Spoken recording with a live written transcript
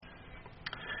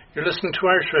You're listening to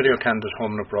Irish Radio Canada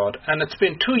Home and Abroad, and it's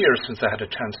been 2 years since I had a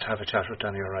chance to have a chat with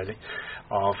Danny O'Reilly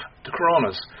of the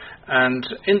Coronas. And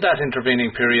in that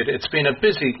intervening period, it's been a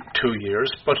busy 2 years,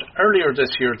 but earlier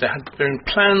this year there had been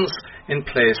plans in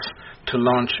place to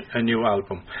launch a new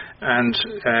album. And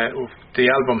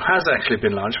the album has actually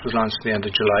been launched, was launched at the end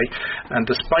of July, and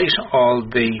despite all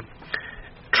the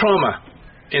trauma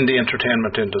in the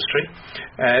entertainment industry,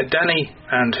 Danny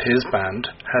and his band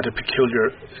had a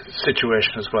peculiar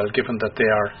situation as well, given that they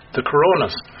are the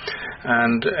Coronas.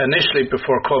 And initially,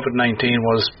 before COVID-19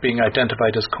 was being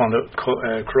identified as COVID-19,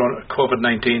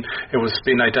 it was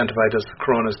being identified as the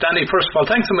Coronas. Danny, first of all,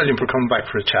 thanks a million for coming back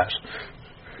for a chat.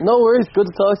 No worries, good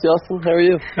to talk to you, Austin. How are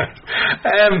you?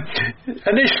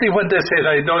 Initially, when they said,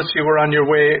 I noticed you were on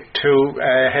your way to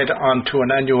head on to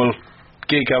an annual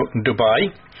gig out in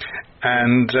Dubai.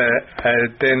 And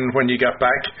then when you got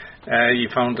back, you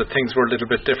found that things were a little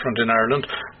bit different in Ireland.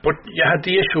 But you had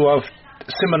the issue of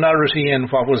similarity in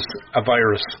what was a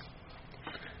virus.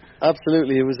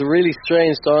 Absolutely. It was a really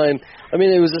strange time. I mean,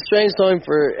 it was a strange time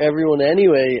for everyone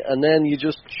anyway. And then you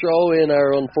just throw in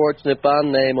our unfortunate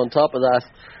band name on top of that.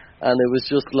 And it was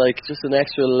just an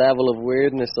extra level of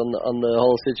weirdness on the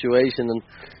whole situation. And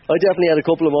I definitely had a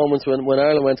couple of moments when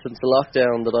Ireland went into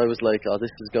lockdown that I was like, oh,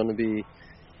 this is going to be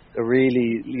a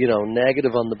really,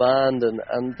 negative on the band, and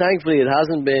thankfully it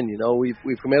hasn't been.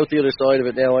 We've come out the other side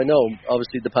of it now. I know,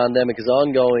 obviously, the pandemic is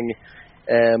ongoing,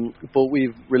 but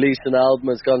we've released an album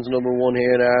that's gone to number one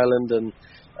here in Ireland, and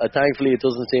thankfully it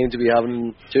doesn't seem to be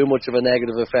having too much of a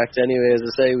negative effect anyway. As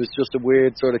I say, it was just a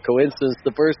weird sort of coincidence.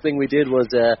 The first thing we did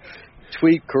was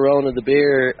tweet Corona the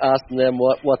beer, asking them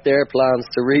what their plans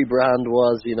to rebrand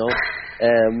was,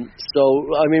 So,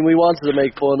 I mean, we wanted to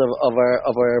make fun of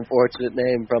our unfortunate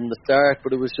name from the start,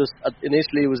 but it was just,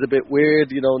 initially it was a bit weird,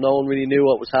 no one really knew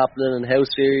what was happening and how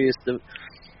serious the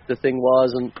thing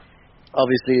was, and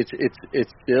obviously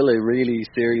it's still a really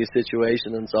serious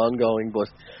situation and it's ongoing, but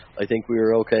I think we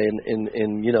were okay in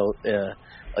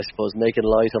I suppose making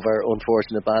light of our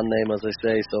unfortunate band name, as I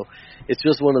say. So it's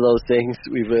just one of those things.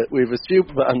 We've a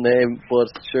stupid band name,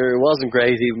 but sure, it wasn't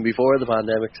great even before the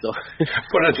pandemic. So,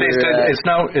 but at least it's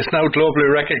now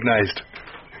globally recognised.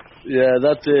 Yeah,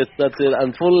 that's it.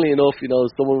 And funnily enough,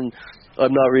 someone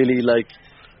I'm not really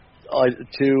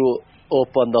too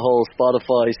up on the whole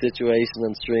Spotify situation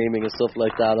and streaming and stuff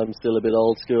like that. I'm still a bit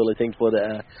old school, I think, but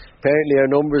apparently our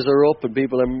numbers are up and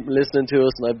people are listening to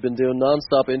us, and I've been doing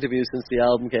non-stop interviews since the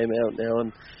album came out now,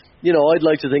 and I'd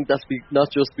like to think that's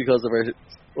not just because of our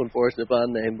unfortunate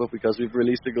band name, but because we've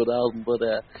released a good album. But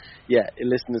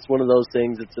listen, it's one of those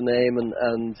things. It's a name,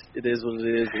 and it is what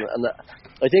it is, and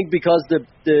I think because the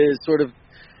sort of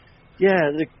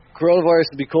the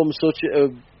coronavirus has become such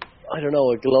a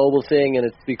global thing, and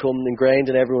it's become ingrained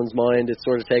in everyone's mind. It's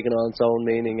sort of taken on its own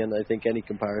meaning, and I think any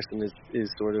comparison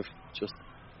is sort of just,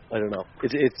 I don't know.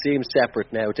 It seems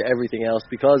separate now to everything else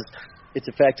because it's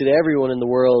affected everyone in the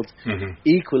world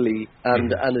equally,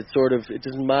 and it's sort of, it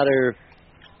doesn't matter.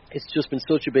 It's just been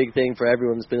such a big thing for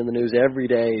everyone. It's been in the news every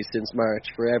day since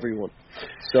March for everyone.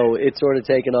 So it's sort of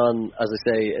taken on, as I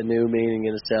say, a new meaning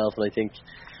in itself, and I think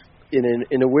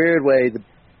in a weird way,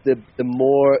 the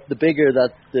bigger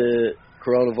that the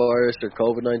coronavirus or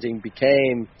COVID-19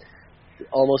 became,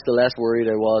 almost the less worried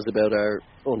I was about our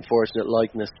unfortunate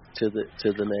likeness to the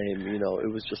name.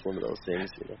 It was just one of those things.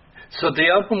 So the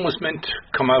album was meant to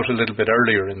come out a little bit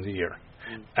earlier in the year,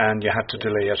 and you had to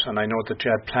delay it. And I know that you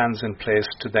had plans in place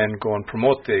to then go and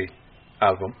promote the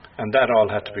album, and that all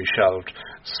had to be shelved.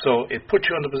 So it put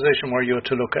you in the position where you had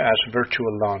to look at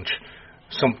virtual launch.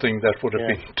 Something that would have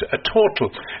been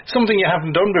something you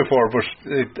haven't done before, but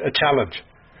a challenge.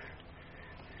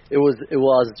 It was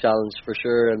a challenge for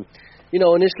sure, and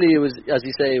initially it was, as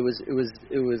you say, it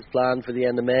was planned for the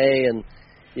end of May, and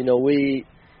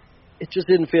it just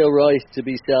didn't feel right to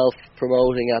be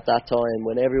self-promoting at that time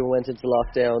when everyone went into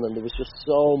lockdown and there was just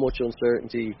so much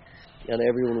uncertainty, and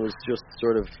everyone was just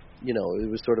sort of,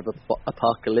 it was sort of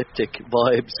apocalyptic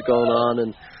vibes going on,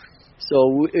 and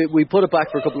so we put it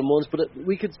back for a couple of months, but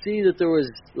we could see that there was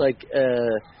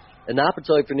an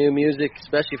appetite for new music,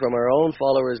 especially from our own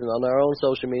followers and on our own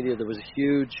social media. There was a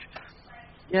huge,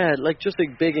 just a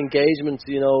big engagement,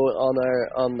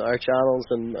 on our channels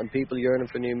and people yearning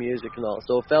for new music and all.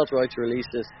 So it felt right to release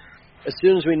this. As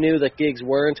soon as we knew that gigs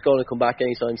weren't going to come back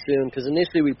anytime soon, because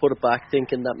initially we put it back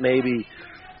thinking that maybe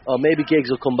gigs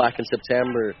will come back in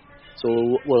September, so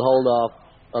we'll hold off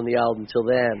on the album till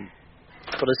then.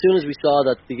 But as soon as we saw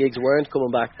that the gigs weren't coming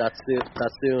back that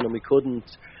soon and we couldn't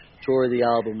tour the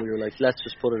album, we were like, let's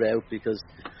just put it out, because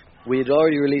we had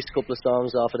already released a couple of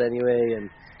songs off it anyway, and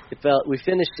we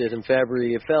finished it in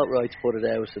February. It felt right to put it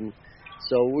out, and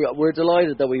so we're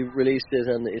delighted that we released it,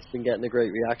 and it's been getting a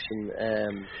great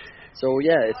reaction. So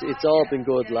yeah, it's all been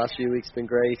good. The last few weeks have been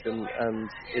great, and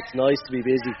it's nice to be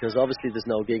busy because obviously there's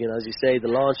no gigging. As you say, the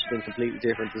launch has been completely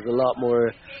different. There's a lot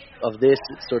more of this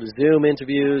sort of Zoom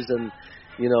interviews, and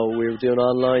we were doing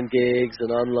online gigs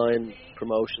and online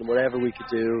promotion, whatever we could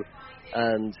do.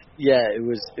 And yeah, it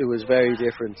was very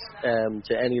different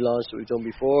to any launch that we've done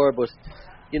before. But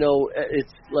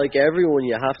it's like everyone,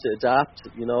 you have to adapt.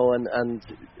 And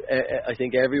I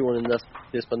think everyone in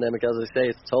this pandemic, as I say,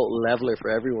 it's a total leveler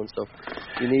for everyone. So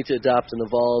you need to adapt and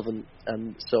evolve.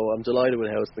 And so I'm delighted with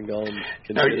how it's been going.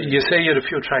 Now, you say you had a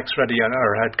few tracks ready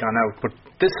or had gone out, but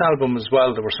this album as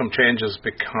well, there were some changes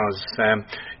because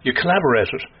you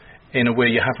collaborated in a way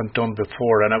you haven't done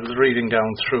before. And I was reading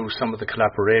down through some of the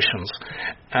collaborations,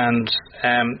 and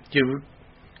you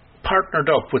partnered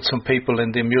up with some people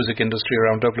in the music industry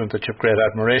around Dublin that you have great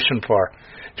admiration for.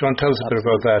 Do you want to tell us a bit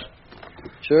about that?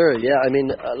 Sure, yeah. I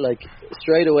mean,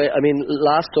 straight away,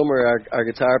 last summer our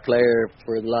guitar player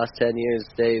for the last 10 years,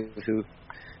 Dave,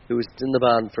 who was in the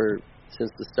band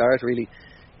since the start, really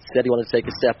said he wanted to take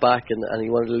a step back and he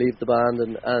wanted to leave the band,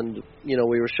 and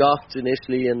we were shocked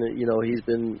initially, and he's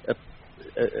been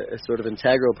a sort of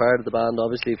integral part of the band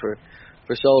obviously for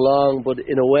so long, but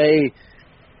in a way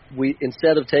we,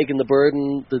 instead of taking the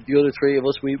burden, the other three of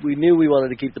us, we knew we wanted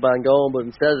to keep the band going, but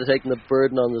instead of taking the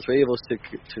burden on the three of us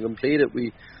to complete it,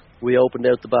 we opened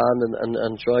out the band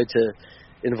and tried to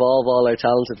involve all our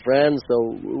talented friends.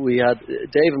 So we had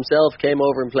Dave himself came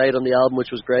over and played on the album,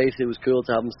 which was great. It was cool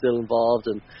to have him still involved,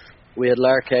 and we had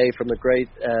Lark Kay from a great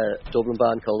Dublin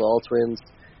band called All Twins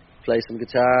play some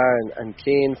guitar, and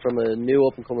Keane from a new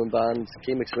up-and-coming band,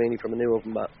 Keane McSweeney from a new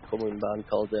up-and-coming band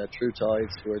called True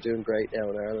Tides, who are doing great now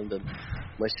in Ireland. And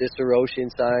my sister Roisin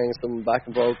sang some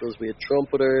backing vocals. We had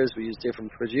trumpeters, we used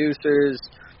different producers.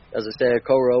 As I say, I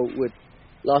co-wrote with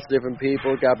lots of different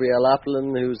people. Gabrielle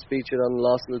Applin, who's featured on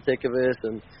Lost in the Thick of It,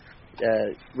 and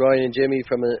Ryan and Jimmy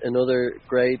from another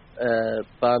great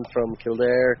band from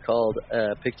Kildare called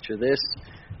Picture This,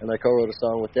 and I co-wrote a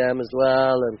song with them as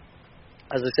well. And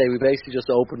as I say, we basically just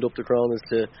opened up the Coronas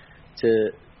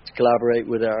to collaborate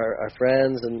with our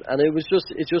friends, and it was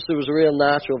there was a real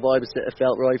natural vibe. It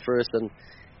felt right for us, and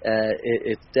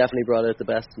it definitely brought out the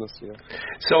best in us.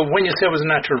 So when you say it was a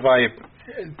natural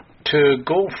vibe, to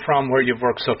go from where you've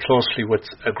worked so closely with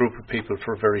a group of people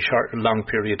for a very long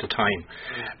period of time,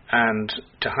 and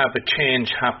to have a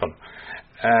change happen,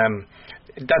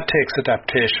 that takes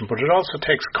adaptation, but it also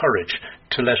takes courage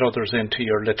to let others into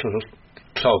your little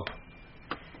club.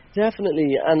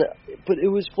 Definitely, but it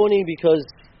was funny because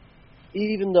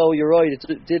even though you're right,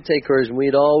 it did take courage, and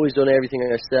we'd always done everything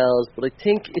ourselves, but I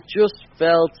think it just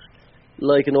felt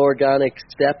like an organic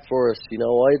step for us.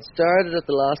 I had started at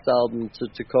the last album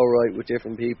to co-write with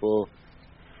different people,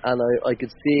 and I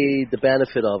could see the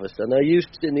benefit of it. And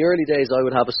in the early days, I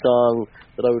would have a song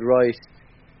that I would write,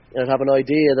 and I'd have an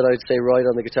idea that I'd say write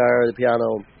on the guitar or the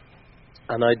piano,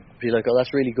 and I'd be like, oh,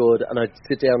 that's really good, and I'd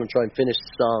sit down and try and finish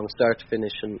the song, start to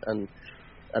finish, and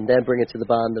then bring it to the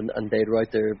band, and they'd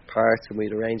write their parts, and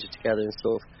we'd arrange it together and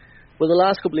stuff. But the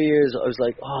last couple of years, I was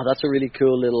like, oh, that's a really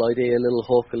cool little idea, a little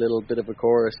hook, a little bit of a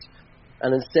chorus.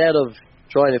 And instead of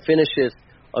trying to finish it,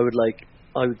 I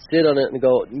would sit on it and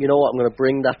go, you know what, I'm going to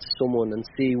bring that to someone and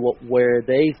see where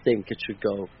they think it should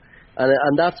go.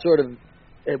 And that sort of,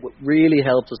 it really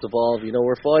helped us evolve.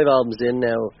 We're 5 albums in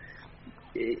now.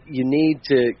 You need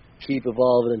to keep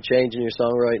evolving and changing your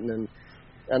songwriting,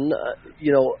 and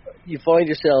you find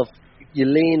yourself, you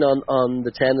lean on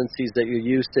the tendencies that you're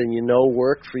used to and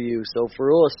work for you. So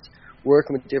for us,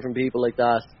 working with different people like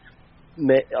that,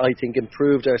 I think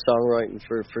improved our songwriting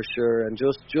for sure, and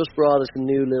just brought us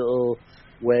new little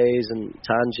ways and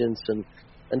tangents,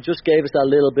 and just gave us that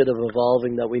little bit of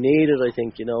evolving that we needed, I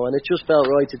think, and it just felt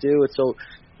right to do it. So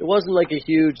it wasn't like a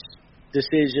huge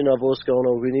decision of us going,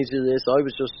 oh, we need to do this. I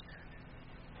was just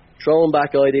throwing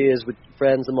back ideas with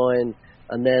friends of mine,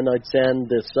 and then I'd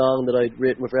send the song that I'd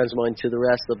written with friends of mine to the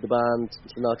rest of the band,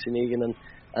 to Noxie Negan,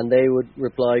 and they would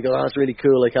reply, go, oh, that's really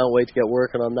cool, I can't wait to get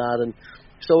working on that. And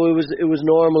so it was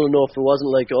normal enough. It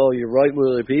wasn't like, oh, you're writing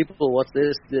with other people, what's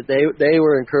this? They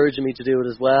were encouraging me to do it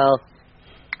as well.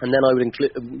 And then I would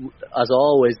include, as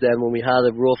always, then when we had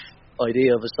a rough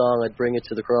idea of a song, I'd bring it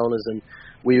to the Coronas, and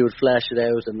we would flesh it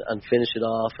out and finish it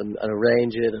off and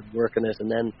arrange it and work on it,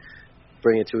 and then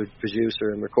bring it to a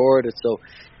producer and record it. So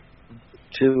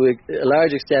to a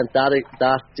large extent,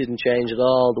 that didn't change at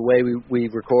all. The way we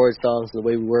record songs and the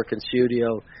way we work in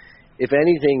studio, if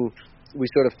anything, we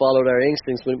sort of followed our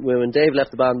instincts. When Dave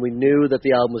left the band, we knew that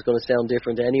the album was going to sound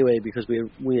different anyway, because we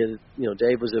had, you know,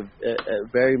 Dave was a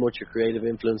very much a creative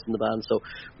influence in the band, so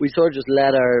we sort of just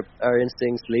let our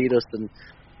instincts lead us, and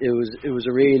it was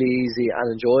a really easy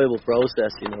and enjoyable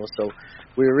process, you know. So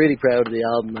we were really proud of the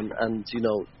album, and you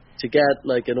know, to get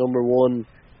like a number one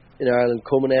in Ireland,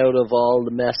 coming out of all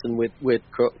the messing with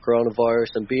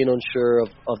coronavirus and being unsure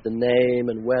of the name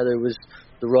and whether it was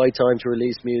the right time to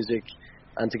release music,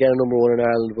 and to get a number one in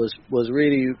Ireland was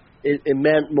really, it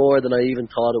meant more than I even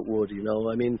thought it would, you know.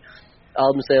 I mean,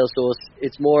 album sales to us,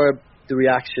 it's more the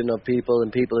reaction of people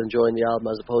and people enjoying the album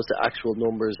as opposed to actual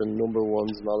numbers and number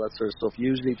ones and all that sort of stuff.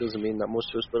 Usually doesn't mean that much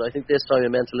to us, but I think this time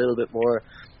it meant a little bit more,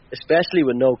 especially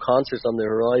with no concerts on the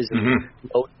horizon,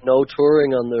 no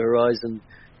touring on the horizon.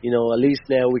 You know, at least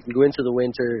now we can go into the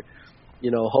winter,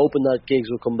 you know, hoping that gigs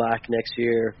will come back next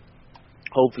year,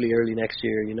 hopefully early next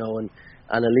year, you know, and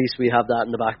at least we have that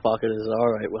in the back pocket as,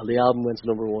 all right, well, the album went to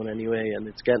number one anyway, and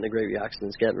it's getting a great reaction,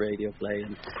 it's getting radio play,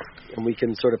 and we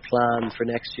can sort of plan for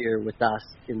next year with that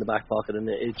in the back pocket, and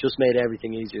it just made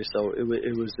everything easier. So it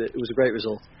was a great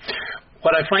result.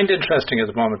 What I find interesting at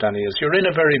the moment, Danny, is you're in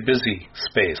a very busy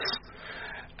space,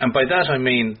 and by that I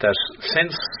mean that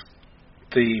since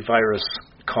the virus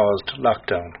caused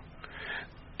lockdown,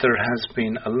 there has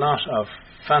been a lot of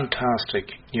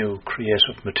fantastic new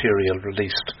creative material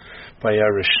released by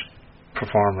Irish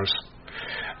performers,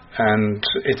 and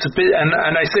it's a bit,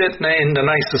 and I say it in the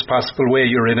nicest possible way,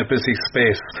 you're in a busy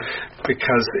space,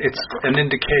 because it's an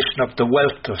indication of the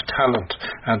wealth of talent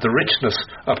and the richness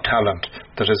of talent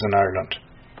that is in Ireland.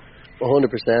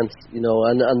 100%, you know,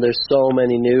 and there's so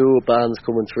many new bands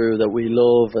coming through that we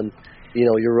love, and you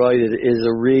know, you're right, it is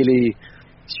a really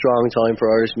strong time for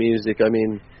Irish music. I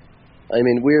mean,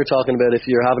 we were talking about if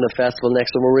you're having a festival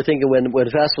next summer, we're thinking when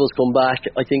festivals come back,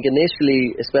 I think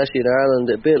initially, especially in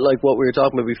Ireland, a bit like what we were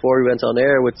talking about before we went on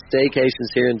air with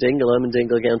staycations here in Dingle. I'm in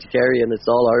Dingle, County Kerry, and it's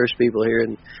all Irish people here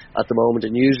at the moment,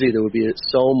 and usually there would be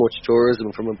so much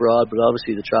tourism from abroad, but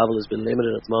obviously the travel has been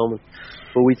limited at the moment.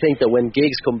 But we think that when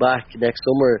gigs come back next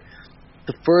summer,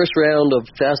 the first round of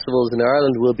festivals in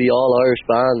Ireland will be all Irish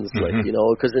bands, like, you know,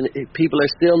 because people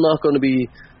are still not going to be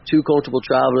too comfortable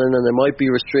travelling, and there might be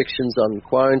restrictions on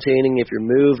quarantining if you're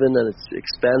moving, and it's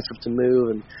expensive to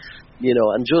move, and you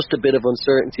know, and just a bit of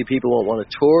uncertainty. People won't want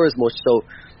to tour as much. So,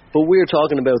 but we're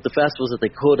talking about the festivals that they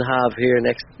could have here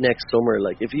next summer.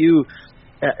 Like if you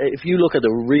look at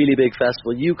a really big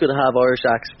festival, you could have Irish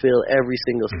acts fill every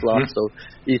single slot. So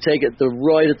you take it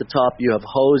right at the top, you have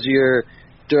Hozier,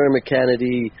 Dermot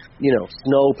Kennedy, you know,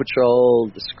 Snow Patrol,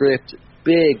 The Script,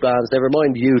 big bands, never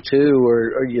mind U2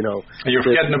 or you know. And you're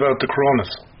forgetting about the Coronas.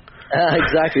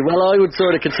 Exactly. Well, I would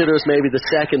sort of consider us maybe the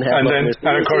second headline. And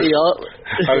of course,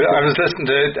 I was listening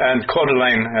to it, and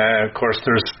Codaline, of course,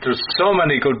 there's so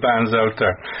many good bands out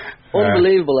there.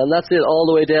 Unbelievable, and that's it all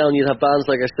the way down. You'd have bands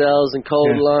like ourselves and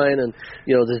Codaline, and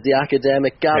you know, there's the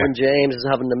Academic. Gavin James is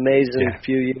having an amazing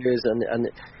few years,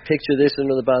 and Picture This,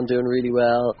 another band doing really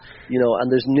well. You know, and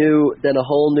there's then a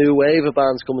whole new wave of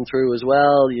bands coming through as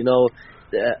well. You know,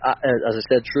 as I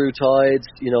said, True Tides.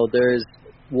 You know, there's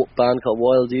a band called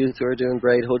Wild Youth who are doing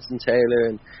great, Hudson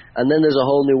Taylor, and then there's a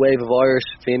whole new wave of Irish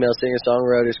female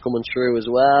singer-songwriters coming through as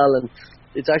well, and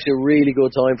it's actually a really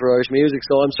good time for Irish music.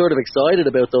 So I'm sort of excited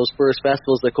about those first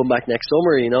festivals that come back next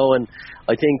summer, you know, and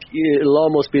I think it'll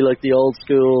almost be like the old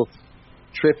school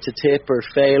Trip to Tip or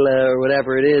Fela or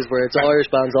whatever it is, where it's Irish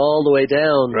bands all the way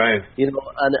down, right? You know,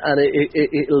 and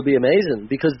it'll be amazing,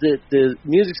 because the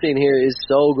music scene here is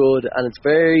so good, and it's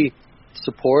very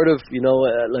supportive, you know,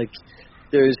 like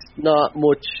there's not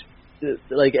much,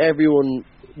 like everyone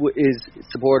is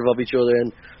supportive of each other,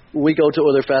 and we go to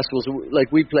other festivals, like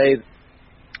we played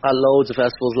at loads of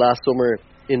festivals last summer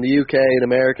in the UK and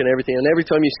America and everything, and every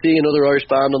time you see another Irish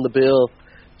band on the bill,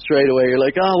 straight away you're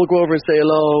like, we'll go over and say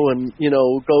hello, and you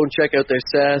know, go and check out their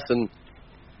set, and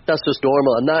that's just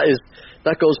normal. And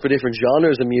that goes for different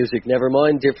genres of music, never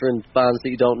mind different bands that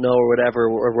you don't know or whatever,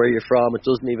 or where you're from. It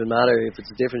doesn't even matter if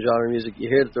it's a different genre of music. You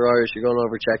hear that they're Irish, you're going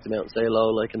over, check them out and say hello,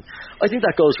 like. And I think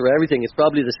that goes for everything. It's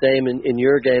probably the same in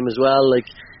your game as well. Like,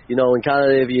 you know, in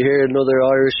Canada, if you hear another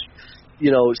Irish, you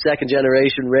know, second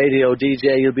generation radio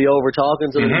DJ, you'll be over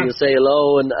talking to them, and you'll say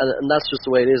hello, and that's just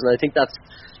the way it is. And I think that's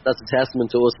a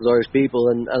testament to us as Irish people,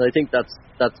 and I think that's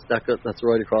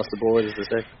right across the board, as they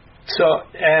say. So,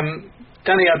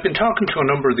 Danny, I've been talking to a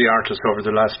number of the artists over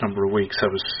the last number of weeks. I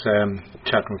was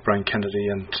chatting with Brian Kennedy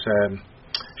and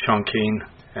Sean Keane,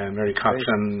 Mary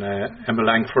Coughlin, Emma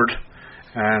Langford,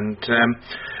 and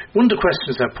One of the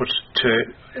questions I put to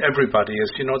everybody is,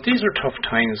 these are tough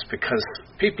times because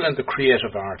people in the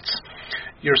creative arts,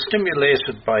 you're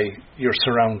stimulated by your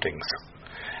surroundings.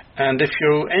 And if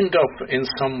you end up in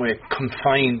some way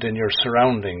confined in your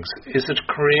surroundings, is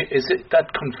it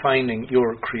that confining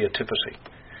your creativity?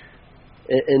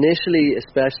 Initially,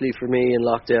 especially for me in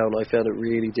lockdown, I found it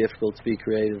really difficult to be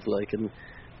creative.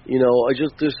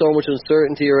 There's so much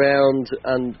uncertainty around,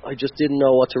 and I just didn't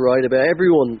know what to write about.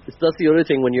 That's the other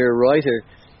thing when you're a writer.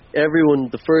 Everyone,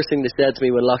 the first thing they said to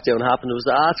me when lockdown happened was,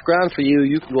 it's grand for you.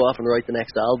 You can go off and write the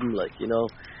next album,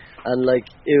 And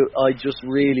I just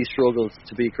really struggled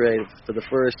to be creative for the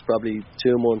first probably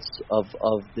 2 months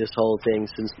of this whole thing.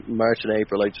 Since March and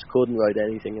April, I just couldn't write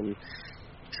anything. And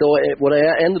so what I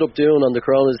ended up doing on the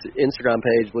Coronas Instagram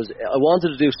page was I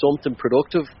wanted to do something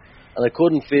productive, and I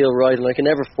couldn't feel right, and I can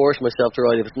never force myself to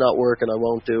write. If it's not working, I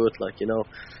won't do it,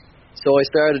 So I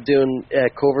started doing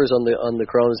covers on the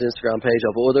Coronas Instagram page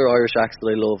of other Irish acts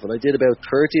that I love, and I did about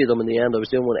 30 of them in the end. I was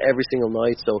doing one every single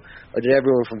night, so I did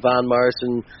everyone from Van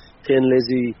Morrison, Thin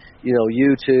Lizzy,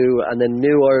 U2, and then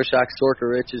new Irish acts,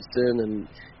 Sorcha Richardson, and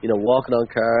Walking on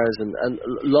Cars, and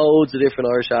loads of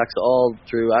different Irish acts, all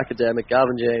through Academic,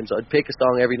 Gavin James. I'd pick a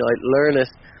song every night, learn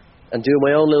it, and do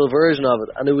my own little version of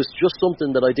it. And it was just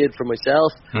something that I did for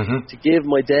myself, to give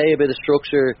my day a bit of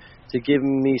structure, to give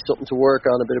me something to work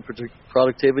on, a bit of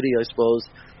productivity, I suppose.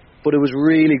 But it was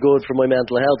really good for my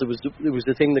mental health. It was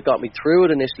the thing that got me through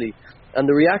it initially. And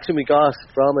the reaction we got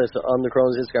from it on the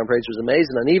Coronas Instagram page was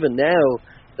amazing. And even now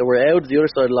that we're out of the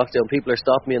other side of lockdown, people are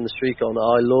stopping me in the street going,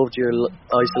 I loved your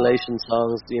isolation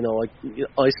songs,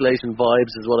 isolation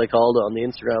vibes is what I called it on the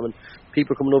Instagram. And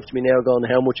people coming up to me now going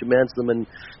how much it meant to them. And,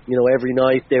 every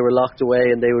night they were locked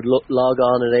away and they would log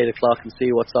on at 8 o'clock and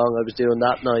see what song I was doing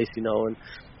that night, And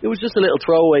it was just a little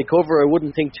throwaway cover. I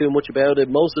wouldn't think too much about it.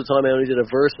 Most of the time I only did a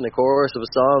verse and a chorus of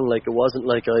a song. It wasn't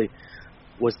like I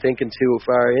was thinking too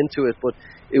far into it, but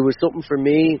it was something for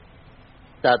me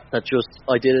that just,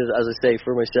 I did it, as I say,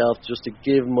 for myself, just to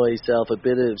give myself a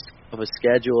bit of a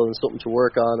schedule and something to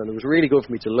work on. And it was really good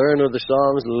for me to learn other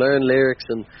songs and learn lyrics,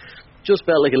 and just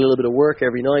felt like a little bit of work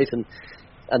every night. And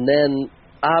then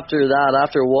after that,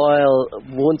 after a while,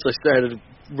 once I started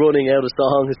running out of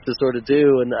songs to sort of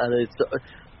do, and it's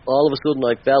all of a sudden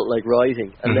I felt like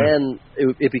writing, and then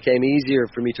it became easier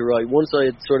for me to write once I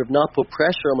had sort of not put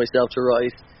pressure on myself to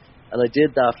write. And I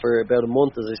did that for about a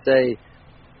month. As I say,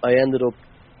 I ended up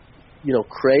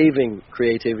craving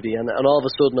creativity, and all of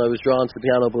a sudden I was drawn to the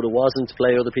piano, but it wasn't to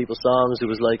play other people's songs. It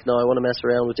was like, no, I want to mess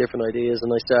around with different ideas, and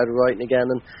I started writing again.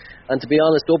 And to be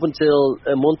honest, up until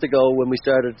a month ago, when we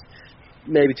started,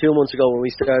 maybe 2 months ago, when we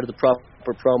started the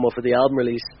proper promo for the album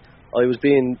release, I was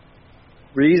being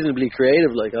reasonably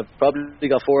creative. I've probably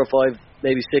got 4 or 5,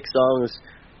 maybe 6 songs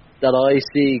that I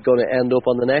see going to end up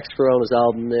on the next Coronas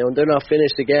album now, and they're not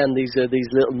finished again. These are these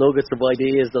little nuggets of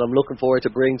ideas that I'm looking forward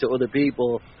to bring to other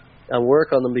people and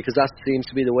work on them, because that seems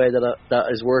to be the way that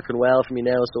is working well for me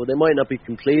now. So they might not be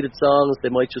completed songs,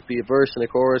 they might just be a verse and a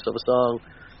chorus of a song,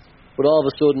 but all of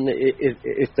a sudden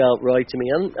it felt right to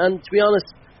me. And to be honest,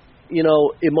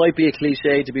 it might be a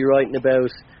cliche to be writing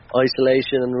about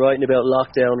isolation and writing about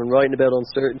lockdown and writing about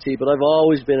uncertainty, but I've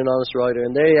always been an honest writer,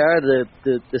 and they are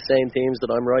the same themes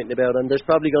that I'm writing about. And there's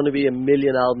probably going to be 1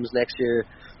 million albums next year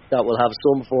that will have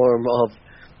some form of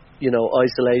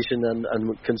isolation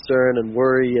and concern and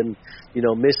worry and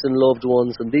missing loved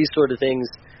ones and these sort of things,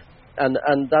 and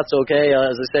that's okay.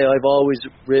 As I say, I've always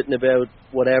written about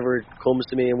whatever comes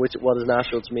to me and what is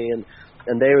natural to me,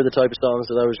 and they were the type of songs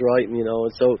that I was writing,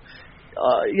 and so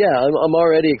I'm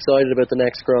already excited about the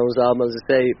next Coronas album. As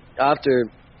I say, after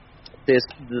this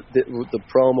the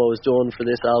promo is done for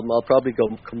this album, I'll probably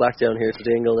come back down here to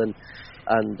Dingle and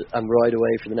right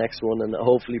away for the next one, and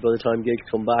hopefully by the time gigs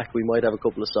come back we might have a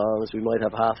couple of songs, we might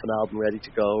have half an album ready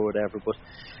to go or whatever. But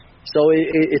so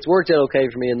it's worked out okay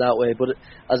for me in that way. But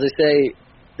as I say,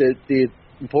 the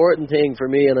important thing for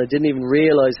me, and I didn't even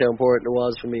realise how important it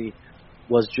was for me,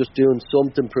 was just doing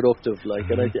something productive.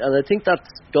 And I think that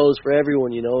goes for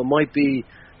everyone. It might be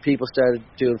people started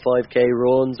doing 5k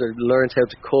runs or learned how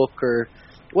to cook or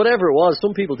whatever it was.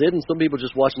 Some people didn't. Some people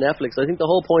just watched Netflix. I think the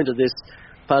whole point of this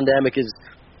pandemic is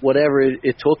whatever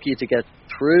it took you to get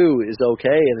through is okay,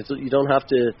 and you don't have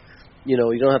to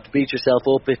beat yourself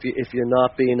up if you're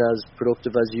not being as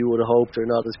productive as you would have hoped or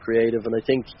not as creative. And I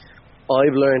think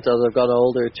I've learned as I've got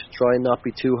older to try and not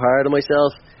be too hard on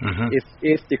myself.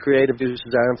 If the creative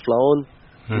juices aren't flowing,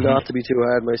 not to be too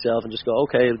hard on myself and just go,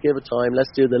 okay, I'll give it time,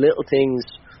 let's do the little things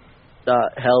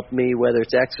that help me, whether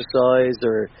it's exercise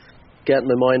or getting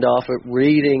my mind off it,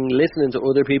 reading, listening to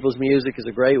other people's music is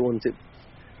a great one.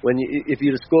 if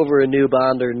you discover a new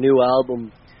band or a new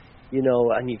album, you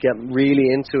know, and you get really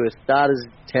into it,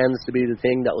 tends to be the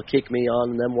thing that will kick me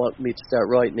on and then want me to start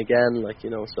writing again, like, you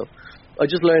know. So I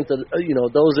just learned that, you know,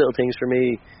 those little things for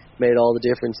me made all the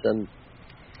difference. And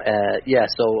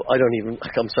so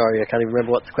I'm sorry, I can't even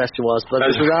remember what the question was, but I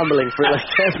was rambling for like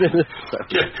 10 minutes.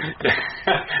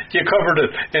 You covered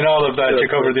it in all of that. You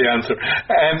covered the answer.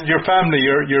 Your family,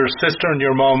 your sister and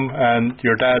your mum and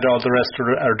your dad, all the rest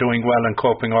are doing well and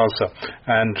coping also.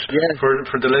 And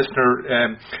for the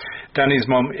listener, Danny's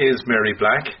mum is Mary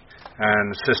Black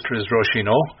and sister is Roisin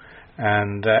O.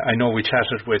 And I know we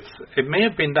chatted with, it may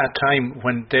have been that time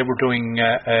when they were doing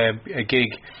a gig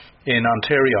in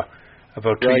Ontario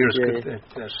about 2 years ago.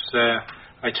 It was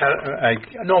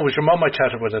your mum I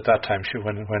chatted with at that time.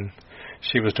 When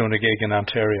she was doing a gig in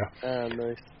Ontario. Ah,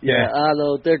 nice. Yeah,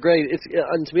 no, they're great.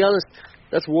 And to be honest,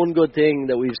 that's one good thing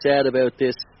that we've said about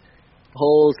this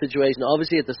whole situation.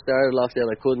 Obviously, at the start of lockdown,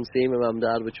 I couldn't see my mum and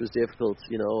dad, which was difficult,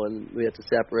 you know, and we had to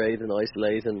separate and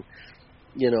isolate, and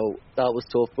you know, that was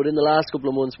tough. But in the last couple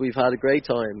of months, we've had a great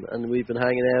time, and we've been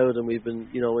hanging out, and we've been,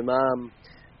 you know, my mum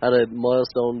had a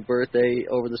milestone birthday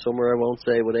over the summer. I won't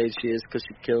say what age she is because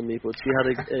she'd kill me, but she had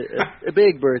a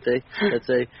big birthday, let's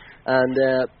say. And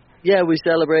we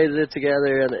celebrated it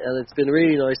together, and it's been a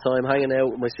really nice time hanging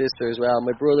out with my sister as well.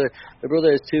 My brother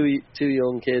has two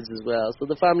young kids as well, so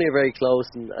the family are very close,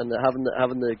 and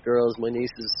having the girls,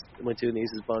 my two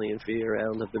nieces Bonnie and Fia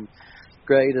around have been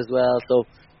great as well. So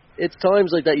it's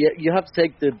times like that you have to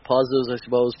take the positives, I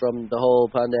suppose, from the whole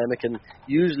pandemic. And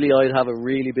usually I'd have a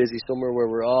really busy summer where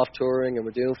we're off touring and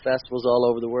we're doing festivals all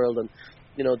over the world, and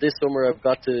you know, this summer I've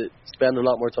got to spend a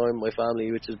lot more time with my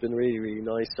family, which has been really, really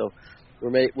nice. So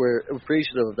we're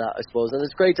appreciative of that, I suppose, and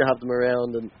it's great to have them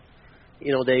around. And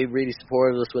you know, they really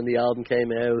supported us when the album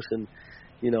came out, and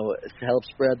you know, to help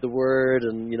spread the word.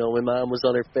 And you know, my mum was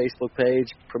on her Facebook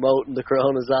page promoting the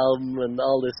Coronas album and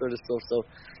all this sort of stuff. So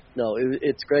no,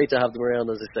 it's great to have them around,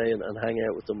 as I say, and hang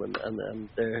out with them. And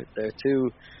they're two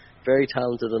very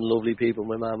talented and lovely people,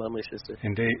 my mum and my sister.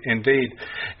 Indeed.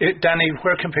 Danny,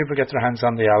 where can people get their hands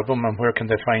on the album, and where can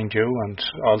they find you and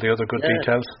all the other good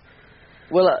details?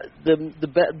 Well,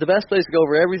 the best place to go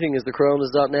for everything is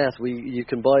thecoronas.net. You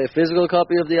can buy a physical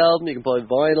copy of the album, you can buy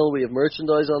vinyl, we have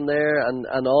merchandise on there, and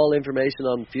all information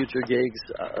on future gigs.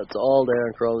 It's all there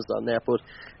on coronas.net. But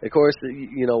of course,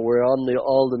 you know, we're on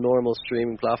all the normal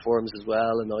streaming platforms as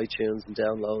well, and iTunes and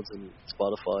downloads and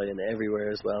Spotify and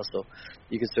everywhere as well. So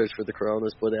you can search for the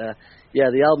Coronas. But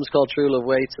the album's called True Love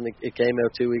Waits, and it came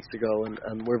out 2 weeks ago,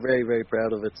 and we're very, very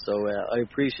proud of it. So I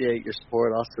appreciate your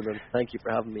support, Austin, and thank you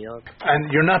for having me on.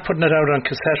 And you're not putting it out on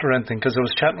cassette or anything, because I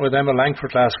was chatting with Emma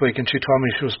Langford last week, and she told me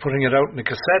she was putting it out in a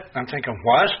cassette. I'm thinking,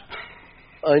 what?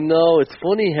 I know, it's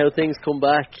funny how things come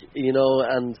back, you know,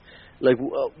 and like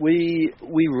we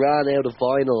ran out of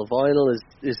vinyl. Vinyl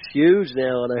is huge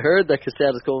now, and I heard that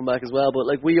cassette is coming back as well. But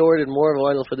like, we ordered more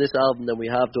vinyl for this album than we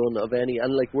have done of any,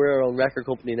 and like, we're our own record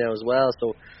company now as well.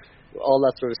 So all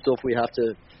that sort of stuff, we have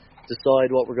to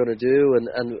decide what we're going to do,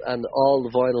 and all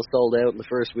the vinyl sold out in the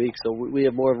first week. So we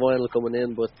have more vinyl coming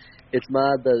in, but it's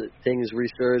mad that things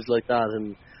resurge like that.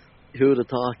 And who'd have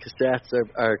thought cassettes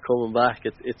are coming back?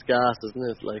 It's gas, isn't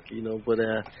it? Like, you know, but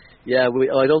I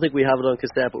don't think we have it on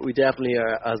cassette, but we definitely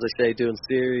are, as I say, doing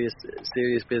serious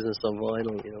business on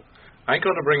vinyl, you know. I'm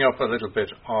going to bring up a little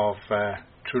bit of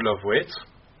True Love Waits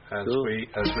as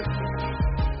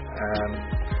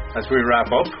we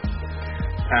wrap up,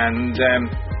 and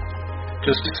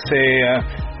just to say,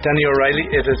 Danny O'Reilly,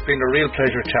 it has been a real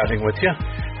pleasure chatting with you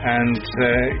and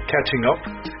catching up.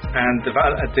 And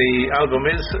the album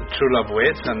is True Love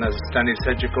Waits, and as Danny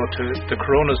said, you go to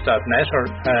thecoronas.net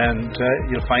and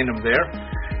you'll find them there.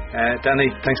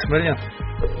 Danny, thanks a million.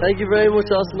 Thank you very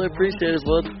much, Austin. I appreciate it,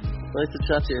 bud. Nice to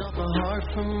chat to you. Stop my heart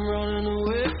from running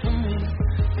away from me.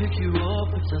 Pick you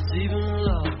up if that's even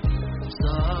love.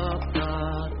 Stop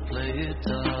that, play it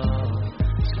down.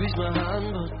 Squeeze my hand,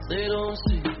 but they don't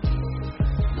see.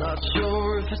 Not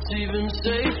sure if it's even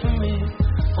safe for me.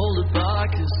 Hold it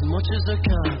back as much as I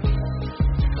can.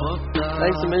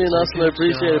 Thanks a million, Austin. I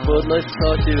appreciate it, bud. Nice to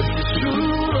talk to you. True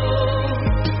love,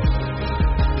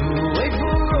 wait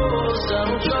for us. I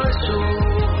don't try so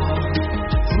hard to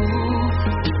prove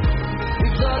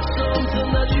if that's something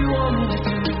that you want me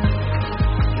to do.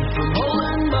 If I'm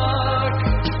holding back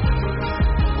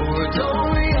or don't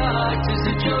react, is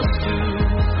it just too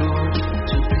good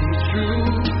to be true?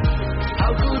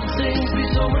 How could things be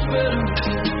so much better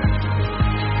with you?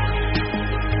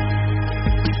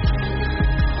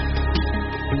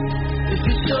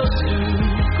 Just too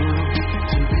good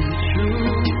to be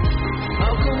true.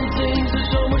 How come things are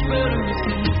so much better with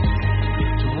you?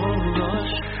 So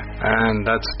And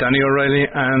that's Danny O'Reilly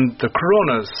and the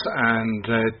Coronas, and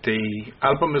the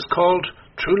album is called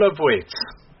True Love Waits,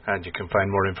 and you can find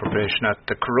more information at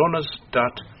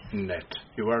thecoronas.net.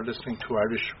 You are listening to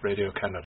Irish Radio Canada.